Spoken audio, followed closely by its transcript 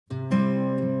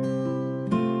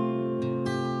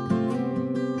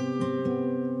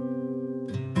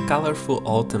colorful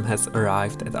autumn has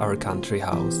arrived at our country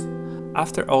house.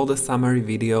 After all the summery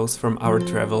videos from our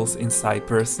travels in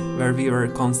Cyprus, where we were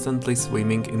constantly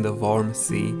swimming in the warm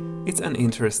sea, it's an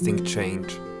interesting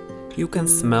change. You can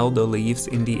smell the leaves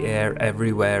in the air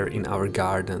everywhere in our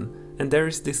garden, and there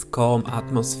is this calm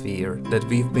atmosphere that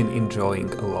we've been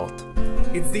enjoying a lot.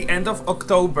 It's the end of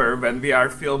October when we are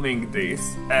filming this,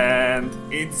 and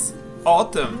it's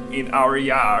autumn in our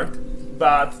yard,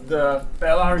 but the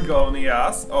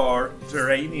pelargonias or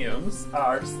geraniums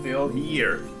are still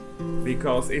here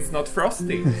because it's not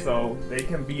frosty, so they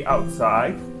can be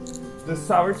outside. The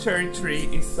sour cherry tree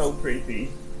is so pretty.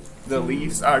 The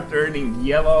leaves are turning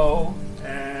yellow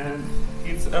and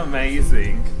it's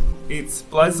amazing. It's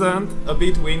pleasant, a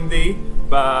bit windy,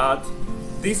 but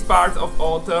this part of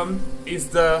autumn is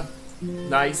the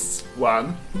nice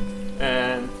one,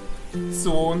 and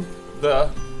soon the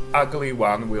ugly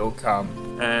one will come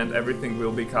and everything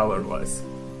will be colorless.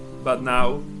 But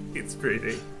now it's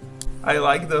pretty. I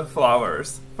like the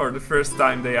flowers. For the first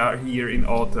time they are here in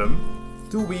autumn.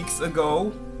 2 weeks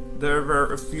ago there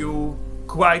were a few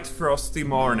quite frosty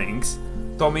mornings.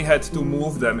 Tommy had to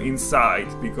move them inside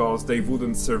because they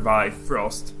wouldn't survive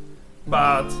frost.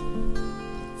 But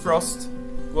frost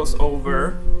was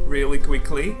over really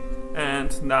quickly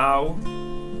and now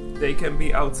they can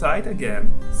be outside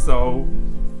again. So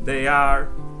they are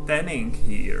tanning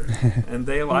here and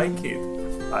they like it,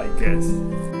 I guess.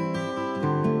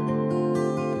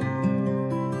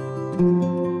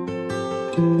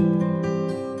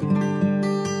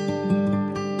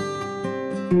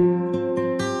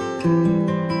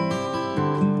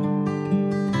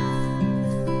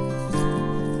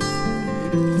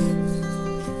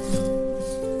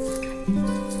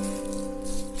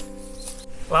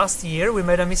 Last year we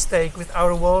made a mistake with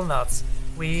our walnuts.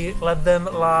 We let them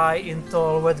lie in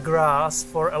tall wet grass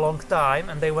for a long time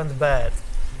and they went bad.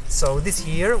 So this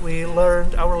year we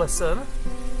learned our lesson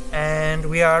and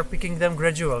we are picking them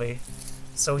gradually.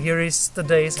 So here is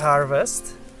today's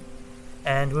harvest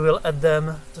and we will add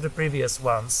them to the previous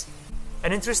ones.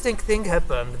 An interesting thing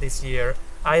happened this year.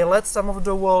 I let some of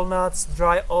the walnuts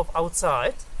dry off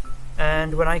outside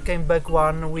and when I came back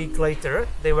 1 week later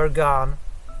they were gone.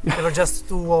 There were just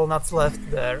 2 walnuts left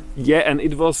there. Yeah, and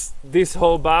it was this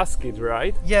whole basket,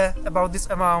 right? Yeah, about this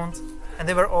amount. And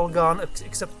they were all gone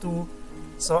except 2.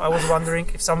 So I was wondering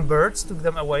if some birds took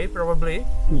them away, probably.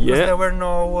 Yeah. Because there were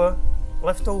no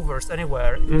leftovers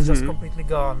anywhere. It was just completely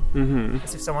gone.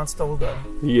 As if someone stole them.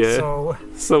 Yeah,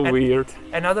 so weird.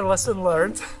 Another lesson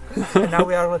learned. And now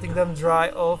we are letting them dry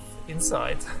off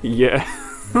inside. Yeah.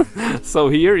 So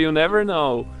here you never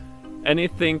know.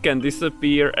 Anything can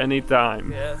disappear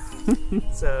anytime. Yeah,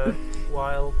 it's a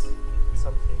wild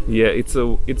something. Yeah,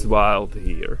 it's wild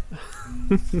here.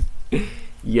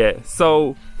 Yeah,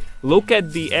 so look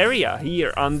at the area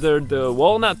here under the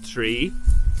walnut tree.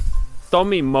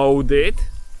 Tommy mowed it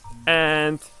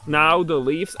and now the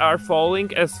leaves are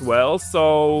falling as well,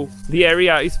 so the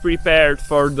area is prepared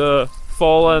for the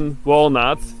fallen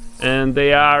walnuts and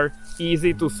they are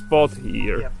easy to spot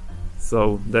here. Yep.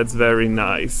 So that's very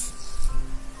nice.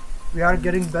 We are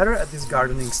getting better at this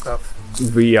gardening stuff.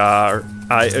 We are,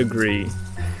 I agree.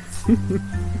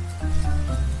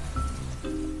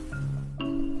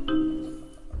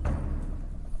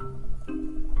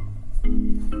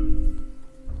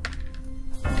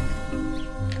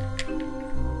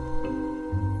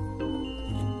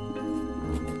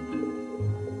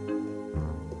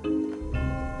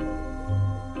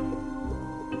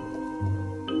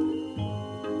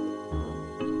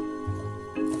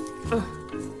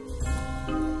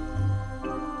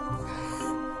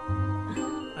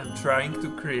 Trying to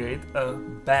create a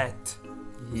bat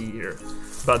here,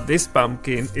 but this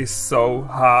pumpkin is so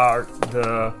hard.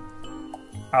 The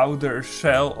outer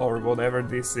shell or whatever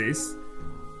this is,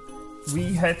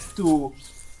 we had to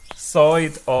saw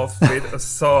it off with a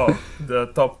saw, the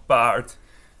top part.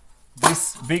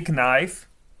 This big knife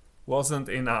wasn't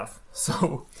enough,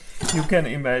 so you can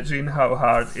imagine how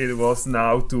hard it was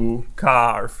now to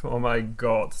carve. Oh my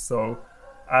god. So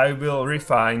I will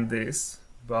refine this,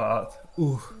 but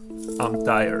I'm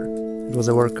tired. It was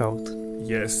a workout.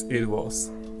 Yes, it was.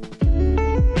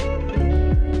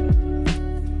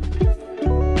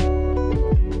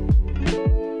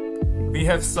 We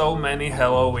have so many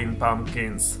Halloween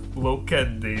pumpkins. Look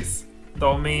at this.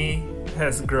 Tommy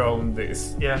has grown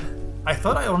this. Yeah, I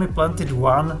thought I only planted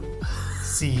 1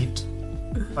 seed,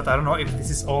 but I don't know if this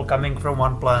is all coming from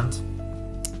 1 plant.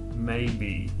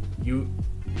 Maybe. You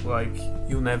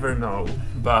never know,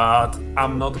 but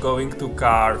I'm not going to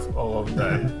carve all of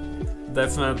them.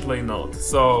 Definitely not.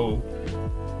 So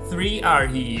 3 are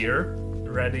here,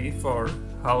 ready for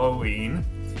Halloween,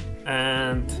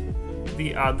 and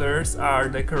the others are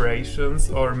decorations,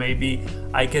 or maybe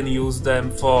I can use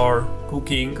them for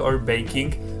cooking or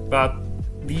baking, but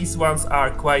these ones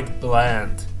are quite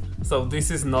bland. So this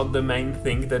is not the main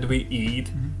thing that we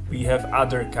eat. We have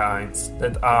other kinds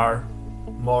that are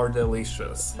more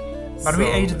delicious. But we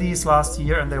ate these last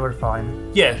year and they were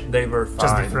fine. Yeah, they were fine.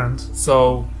 Just different.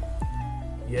 So,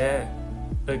 yeah,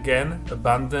 again,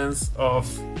 abundance of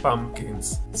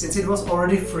pumpkins. Since it was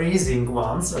already freezing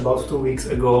once, about 2 weeks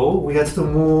ago, we had to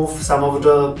move some of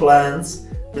the plants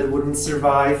that wouldn't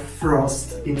survive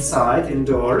frost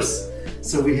indoors.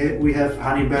 So we have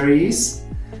honeyberries.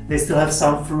 They still have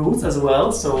some fruits as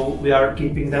well, so we are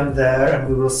keeping them there, and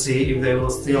we will see if they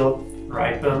will still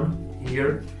ripen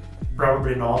here.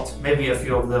 Probably not. Maybe a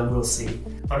few of them, we'll see.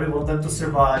 But we want them to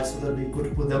survive so that we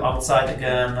could put them outside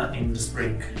again in the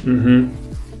spring.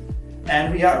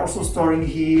 And we are also storing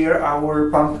here our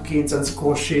pumpkins and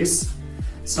squashes.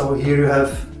 So here you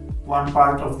have one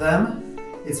part of them.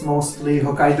 It's mostly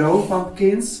Hokkaido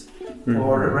pumpkins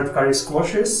or red curry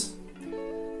squashes.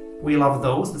 We love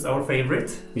those, that's our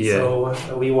favorite. Yeah.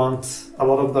 So we want a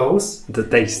lot of those. The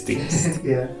tastiest.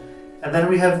 Yeah. And then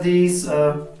we have these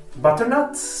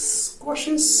butternut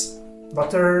squashes.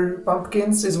 Butter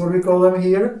pumpkins is what we call them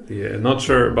here. Yeah, not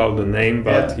sure about the name,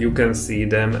 but you can see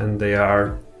them and they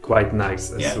are quite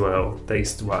nice as well,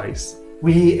 taste-wise.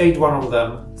 We ate one of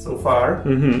them so far,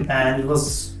 and it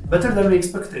was better than we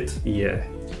expected. Yeah.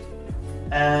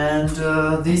 And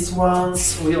these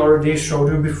ones we already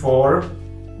showed you before.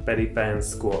 Petty pan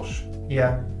squash.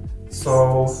 Yeah.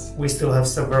 So we still have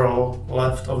several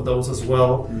left of those as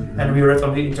well. And we read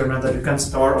on the internet that you can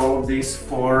store all of these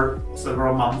for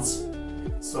several months.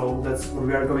 So that's what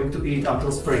we are going to eat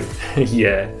until spring.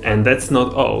 Yeah, and that's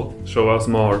not all. Show us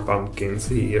more pumpkins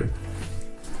here.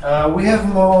 We have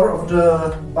more of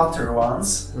the butter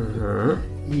ones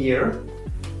here.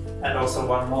 And also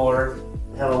one more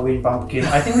Halloween pumpkin.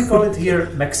 I think we call it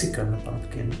here Mexican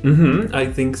pumpkin. I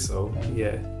think so,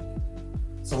 yeah.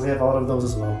 So we have all of those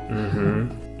as well.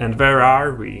 And where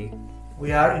are we?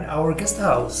 We are in our guest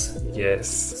house. Yes.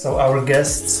 So our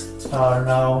guests are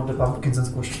now the pumpkins and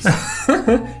squashes.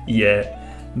 Yeah,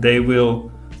 they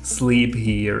will sleep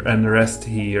here and rest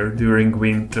here during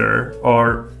winter,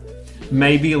 or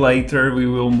maybe later we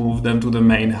will move them to the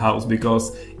main house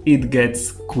because it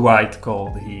gets quite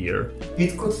cold here.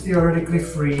 It could theoretically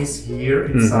freeze here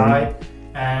inside,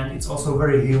 and it's also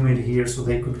very humid here, so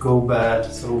they could go bad.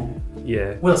 So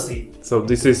yeah, we'll see. So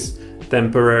this is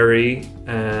temporary,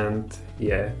 and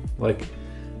yeah, like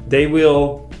they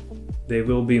will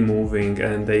be moving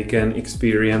and they can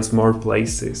experience more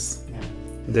places. Yeah.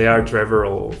 They are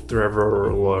travelers.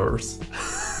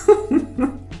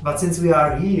 But since we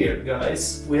are here,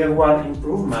 guys, we have one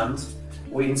improvement.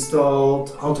 We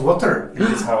installed hot water in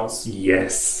this house.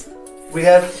 Yes.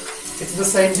 It's the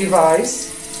same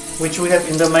device which we have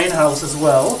in the main house as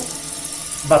well,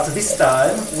 but this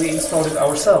time we installed it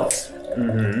ourselves.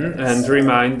 And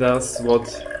remind us what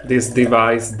this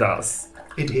device does.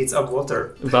 It heats up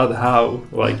water. But how?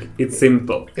 Like, it's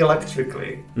simple.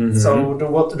 Electrically. So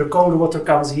the cold water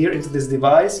comes here into this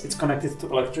device, it's connected to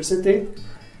electricity,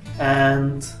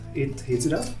 and it heats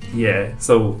it up. Yeah,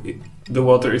 so the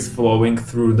water is flowing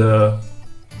through the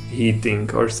heating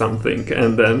or something,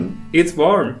 and then it's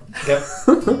warm. Yeah.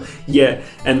 Yeah,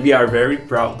 and we are very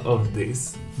proud of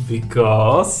this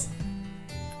because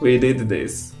we did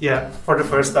this. Yeah, for the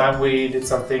first time we did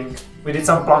some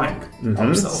plumbing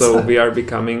ourselves. So we are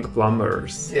becoming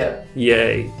plumbers. Yeah.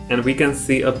 Yay. And we can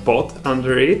see a pot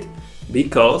under it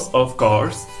because, of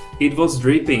course, it was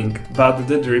dripping, but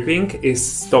the dripping is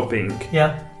stopping.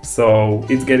 Yeah. So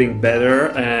it's getting better,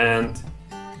 and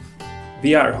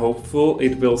we are hopeful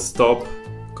it will stop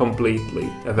completely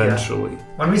eventually.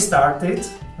 Yeah. When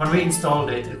we installed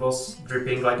it, it was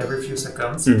dripping like every few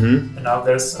seconds. And now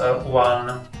there's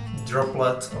one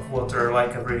droplet of water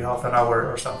like every half an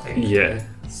hour or something. Yeah.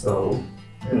 So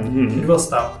it will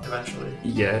stop eventually.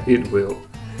 Yeah, it will.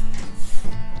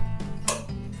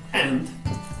 And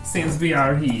since we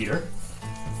are here,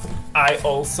 I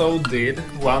also did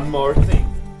one more thing.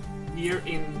 Here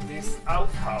in this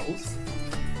outhouse,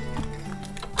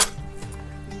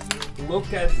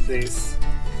 look at this.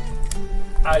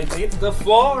 I did the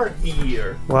floor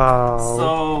here. Wow.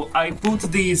 So I put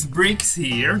these bricks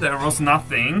here, there was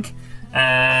nothing,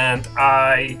 and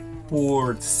I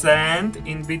poured sand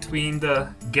in between the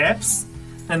gaps,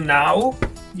 and now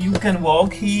you can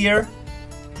walk here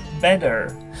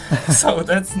better. So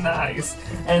that's nice.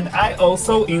 And I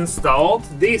also installed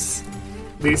this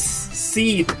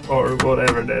seat or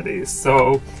whatever that is.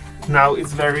 So now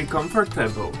it's very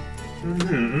comfortable.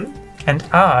 Mm-hmm. And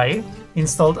I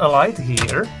installed a light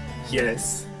here.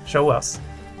 Yes. Show us.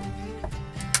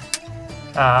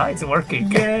 Ah, it's working.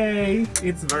 Yay!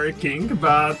 It's working,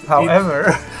 but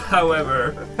However,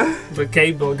 the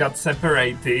cable got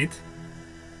separated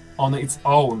on its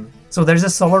own. so there's a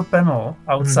solar panel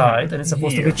outside and it's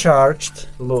supposed to be charged.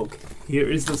 Look,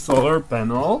 here is the solar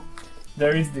panel.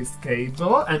 There is this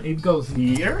cable and it goes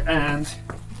here and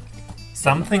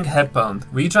something happened.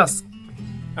 We just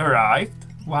arrived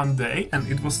one day and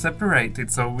it was separated,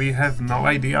 so we have no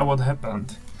idea what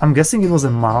happened. I'm guessing it was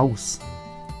a mouse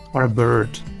or a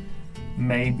bird.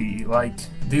 Maybe, like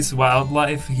this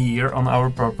wildlife here on our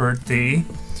property,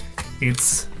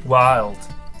 it's wild.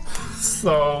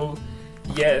 So,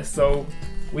 yeah, so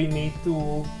we need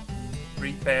to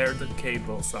repair the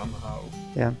cable somehow.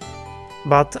 Yeah.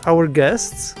 But our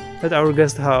guests at our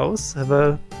guest house have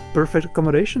a perfect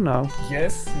accommodation now.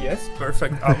 Yes,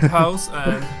 perfect outhouse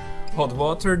and hot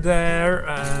water there,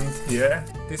 and yeah,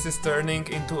 this is turning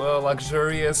into a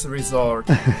luxurious resort.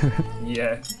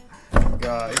 Yeah,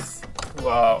 guys,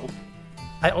 wow.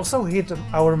 I also hid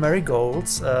our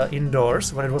marigolds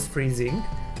indoors when it was freezing,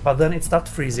 but then it stopped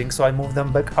freezing, so I moved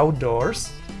them back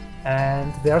outdoors,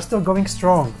 and they are still going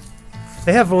strong.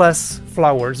 They have less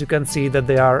flowers, you can see that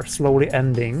they are slowly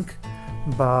ending,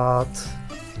 but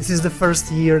this is the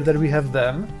first year that we have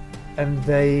them, and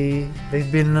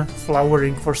they've been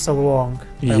flowering for so long.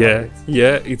 Yeah,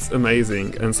 it's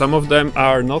amazing. And some of them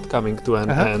are not coming to an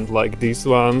end, like these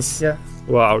ones. Yeah.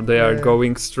 Wow, they are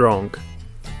going strong.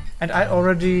 And I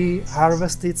already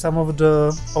harvested some of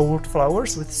the old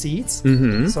flowers with seeds,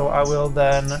 so I will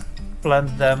then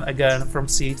plant them again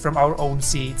from our own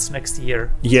seeds next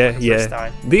year. Yeah. First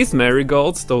time. These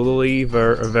marigolds totally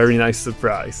were a very nice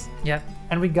surprise. Yeah,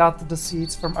 and we got the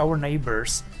seeds from our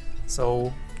neighbors,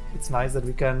 so it's nice that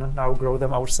we can now grow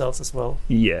them ourselves as well.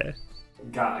 Yeah.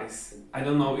 Guys, I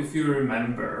don't know if you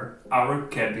remember, our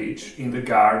cabbage in the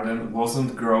garden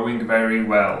wasn't growing very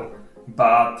well.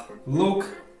 But look,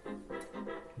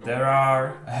 there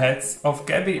are heads of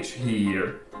cabbage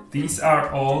here. These are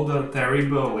all the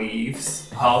terrible leaves,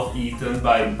 half eaten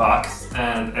by bugs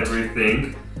and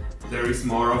everything. There is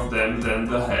more of them than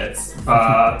the heads,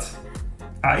 but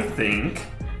I think,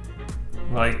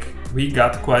 like, we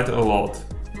got quite a lot.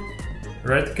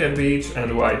 Red cabbage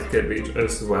and white cabbage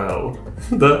as well.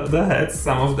 The heads,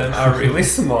 some of them are really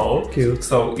small, Cute.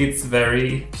 so it's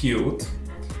very cute,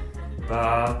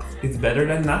 but it's better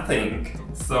than nothing.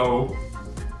 So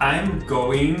I'm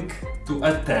going to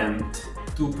attempt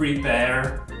to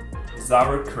prepare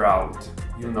sauerkraut,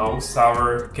 you know,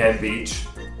 sour cabbage,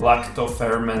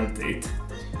 lacto-fermented.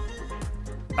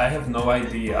 I have no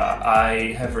idea.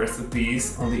 I have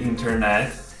recipes on the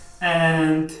internet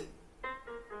and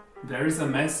there is a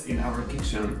mess in our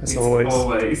kitchen. As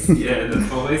always. Yeah,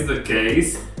 that's always the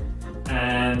case.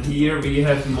 And here we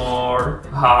have more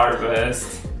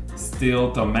harvest,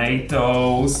 still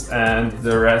tomatoes and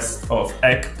the rest of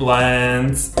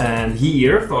eggplants. And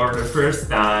here, for the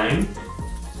first time,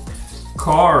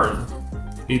 corn.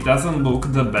 It doesn't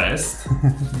look the best,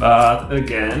 but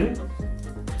again,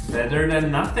 better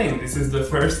than nothing. This is the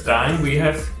first time we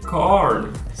have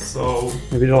corn. So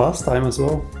maybe the last time as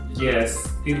well. yes,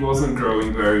 it wasn't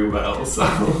growing very well, so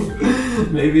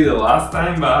maybe the last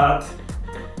time, but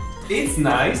it's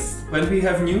nice when we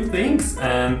have new things,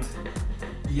 and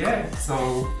yeah,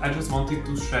 so I just wanted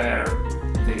to share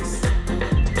this.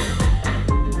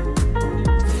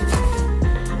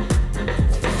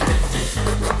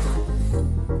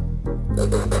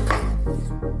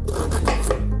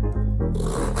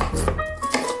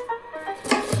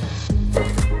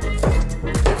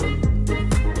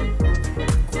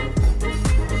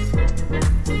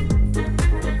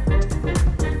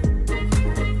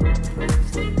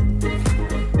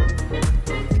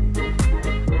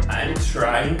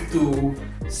 Trying to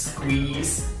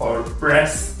squeeze or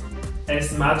press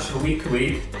as much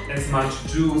liquid, as much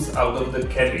juice out of the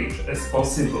cabbage as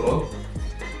possible.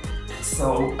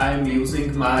 So I'm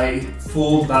using my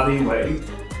full body weight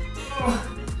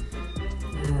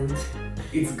and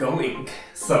it's going.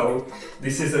 So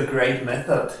this is a great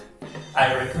method.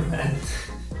 I recommend.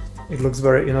 It looks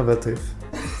very innovative.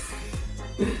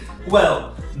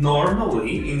 Well,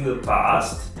 normally in the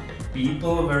past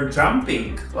people were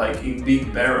jumping, like in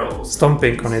big barrels.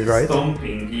 Stomping on it, right?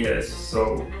 Stomping, yes.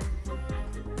 So,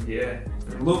 yeah.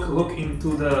 Look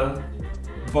into the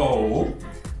bowl.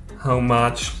 How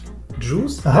much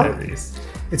juice there is.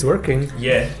 It's working.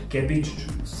 Yeah, cabbage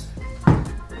juice.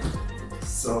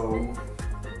 So,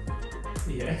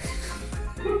 yeah.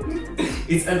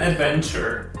 It's an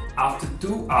adventure. After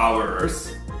 2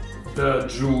 hours, the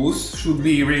juice should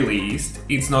be released.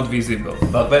 It's not visible,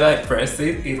 but when I press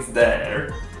it, it's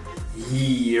there.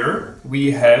 Here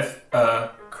we have a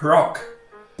crock.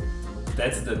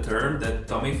 That's the term that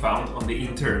Tommy found on the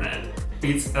internet.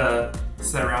 It's a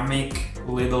ceramic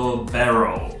little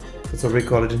barrel. That's what we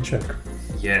call it in Czech.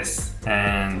 Yes,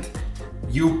 and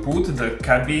you put the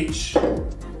cabbage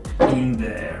in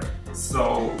there.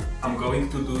 So I'm going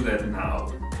to do that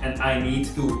now. And I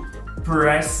need to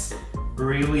press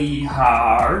really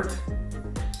hard.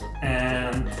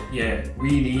 And yeah,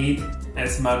 we need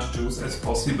as much juice as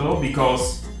possible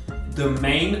because the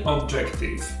main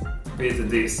objective with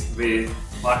this, with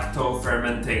lacto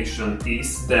fermentation,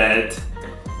 is that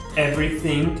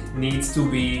everything needs to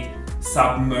be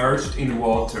submerged in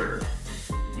water,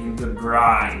 in the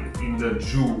brine, in the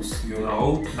juice, you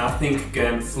know. Nothing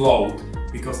can float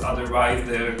because otherwise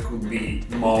there could be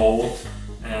mold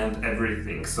and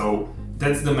everything. So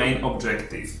that's the main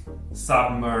objective,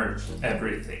 submerge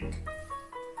everything.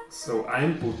 So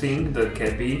I'm putting the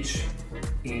cabbage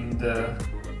in the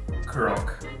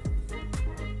crock.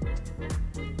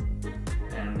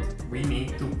 And we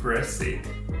need to press it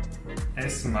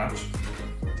as much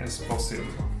as possible.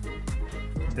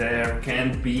 There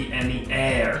can't be any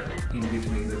air in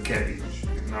between the cabbage,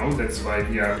 you know, that's why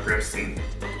we are pressing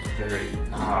very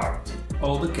hard.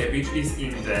 All the cabbage is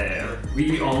in there.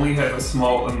 We only have a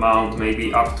small amount,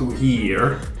 maybe up to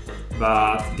here,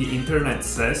 but the internet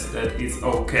says that it's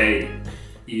okay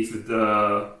if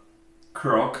the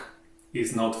crock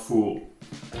is not full.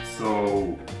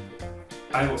 So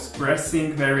I was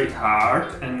pressing very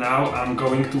hard and now I'm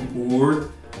going to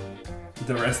pour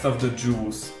the rest of the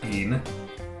juice in,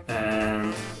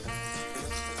 and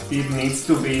it needs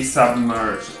to be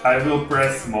submerged. I will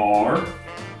press more,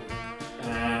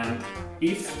 and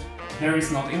if there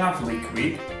is not enough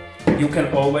liquid, you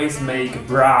can always make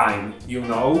brine, you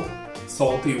know,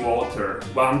 salty water,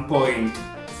 1.5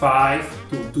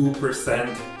 to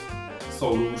 2%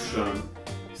 solution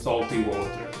salty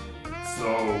water. So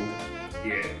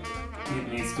yeah,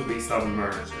 it needs to be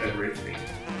submerged, everything.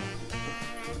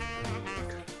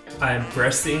 I'm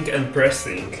pressing and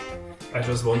pressing. I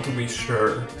just want to be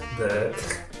sure that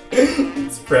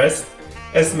it's pressed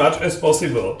as much as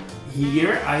possible.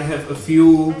 Here I have a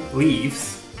few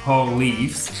leaves, whole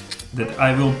leaves, that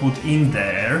I will put in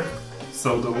there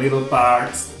so the little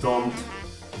parts don't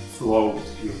float,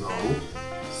 you know.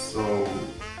 So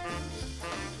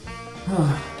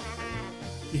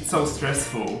it's so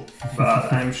stressful,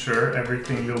 but I'm sure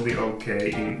everything will be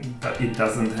okay. It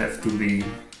doesn't have to be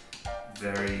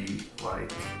very,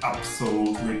 like,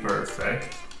 absolutely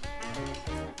perfect.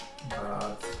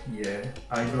 But yeah,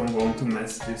 I don't want to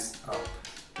mess this up.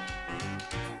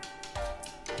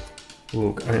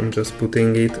 Look, I'm just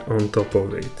putting it on top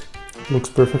of it. Looks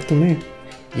perfect to me.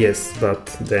 Yes, but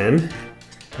then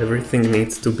everything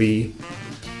needs to be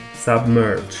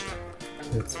submerged.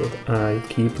 That's what I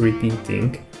keep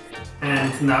repeating.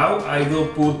 And now I will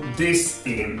put this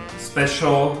in,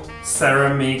 special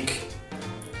ceramic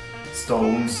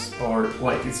stones, or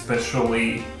like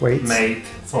especially weights made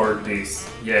for this.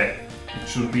 Yeah, it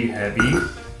should be heavy.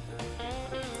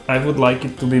 I would like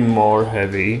it to be more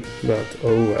heavy, but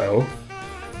oh well.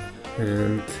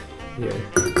 And yeah,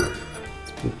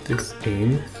 let's put this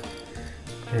in.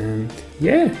 And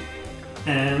yeah,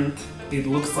 and it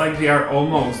looks like we are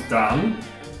almost done.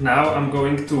 Now I'm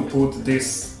going to put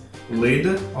this lid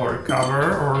or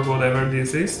cover or whatever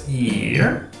this is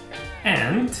here,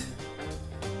 and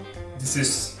this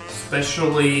is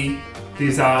specially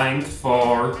designed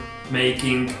for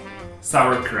making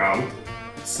sauerkraut.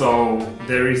 So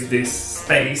there is this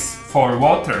space for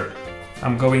water.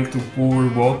 I'm going to pour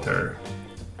water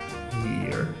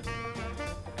here.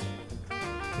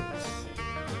 Yes.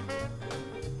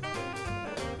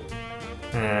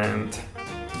 And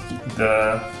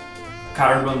the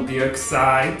carbon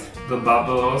dioxide, the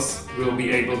bubbles, will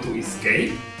be able to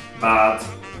escape, but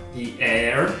the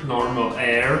air, normal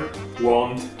air,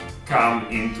 won't come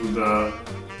into the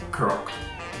crock.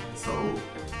 So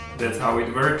that's how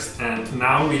it works, and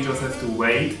now we just have to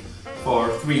wait for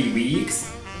 3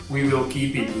 weeks. We will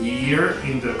keep it here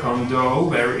in the condo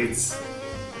where it's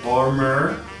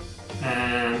warmer,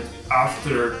 and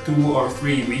after 2 or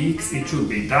 3 weeks it should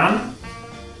be done.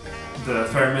 The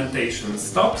fermentation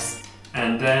stops,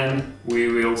 and then we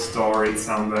will store it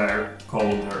somewhere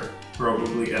colder,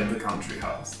 probably at the country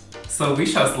house. So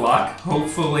wish us luck,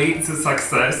 hopefully it's a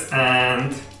success,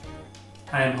 and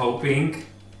I'm hoping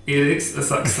it is a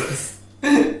success.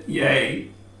 Yay!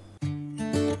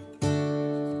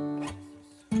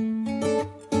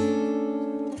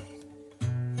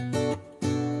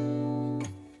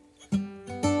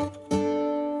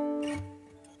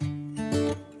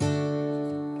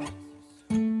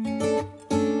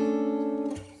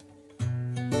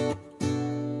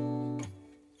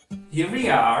 Here we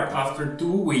are after 2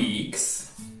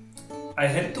 weeks. I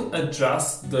had to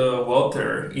adjust the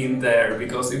water in there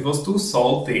because it was too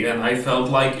salty and I felt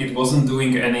like it wasn't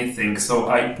doing anything, so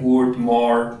I poured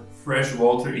more fresh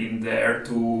water in there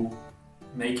to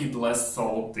make it less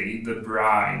salty, the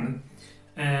brine.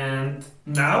 And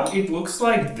now it looks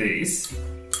like this.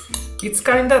 It's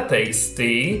kinda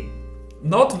tasty,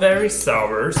 not very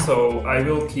sour, so I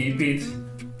will keep it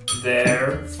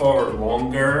there for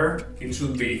longer. It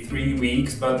should be 3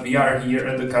 weeks, but we are here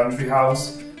at the country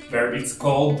house where it's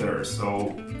colder,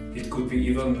 so it could be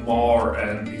even more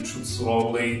and it should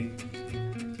slowly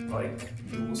like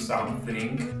do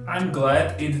something. I'm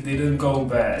glad it didn't go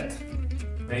bad.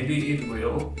 Maybe it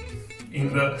will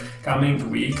in the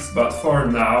coming weeks, but for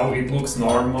now it looks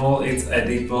normal, it's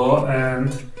edible,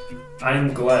 and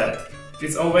I'm glad.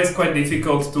 It's always quite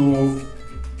difficult to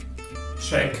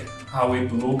check how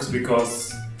it looks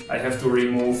because I have to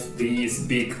remove these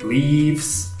big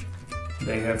leaves.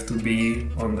 They have to be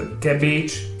on the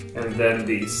cabbage, and then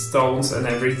these stones and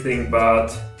everything,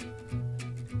 but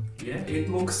yeah,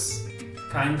 it looks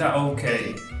kinda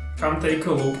okay. Come take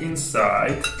a look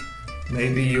inside.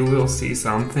 Maybe you will see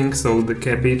something. So the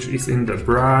cabbage is in the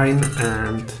brine,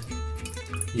 and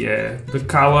yeah, the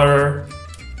color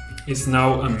is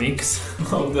now a mix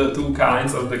of the two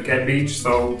kinds of the cabbage,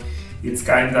 so it's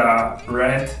kinda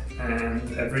red and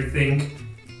everything.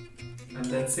 And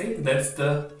that's it, that's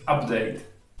the update.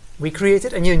 We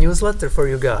created a new newsletter for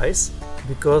you guys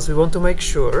because we want to make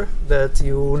sure that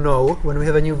you know when we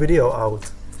have a new video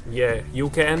out. Yeah, you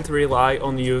can't rely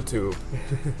on YouTube.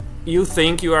 You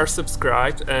think you are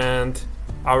subscribed and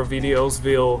our videos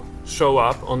will show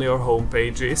up on your home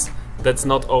pages. That's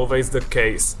not always the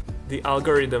case. The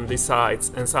algorithm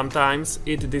decides, and sometimes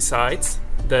it decides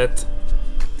that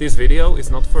this video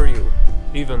is not for you,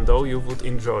 even though you would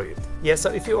enjoy it. Yeah, so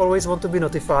if you always want to be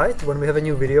notified when we have a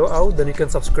new video out, then you can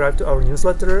subscribe to our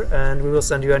newsletter and we will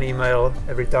send you an email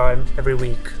every time, every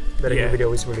week that a new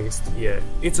video is released. Yeah,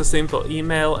 it's a simple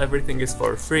email, everything is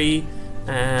for free,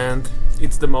 and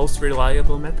it's the most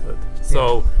reliable method.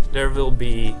 So there will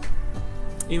be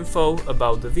info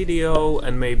about the video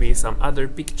and maybe some other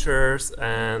pictures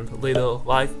and little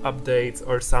live updates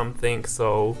or something,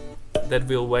 so that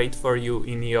will wait for you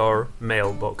in your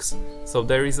mailbox. So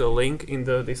there is a link in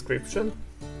the description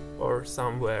or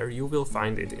somewhere, you will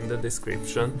find it in the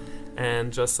description,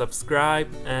 and just subscribe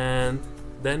and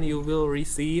then you will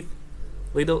receive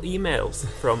little emails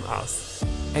from us.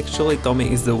 Actually,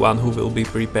 Tommy is the one who will be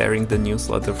preparing the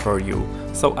newsletter for you,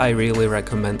 so I really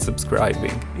recommend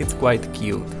subscribing. It's quite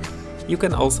cute. You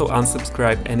can also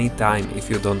unsubscribe anytime if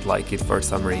you don't like it for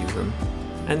some reason.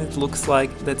 And it looks like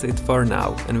that's it for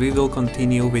now, and we will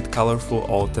continue with colorful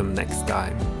autumn next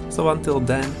time. So until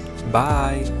then,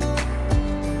 bye!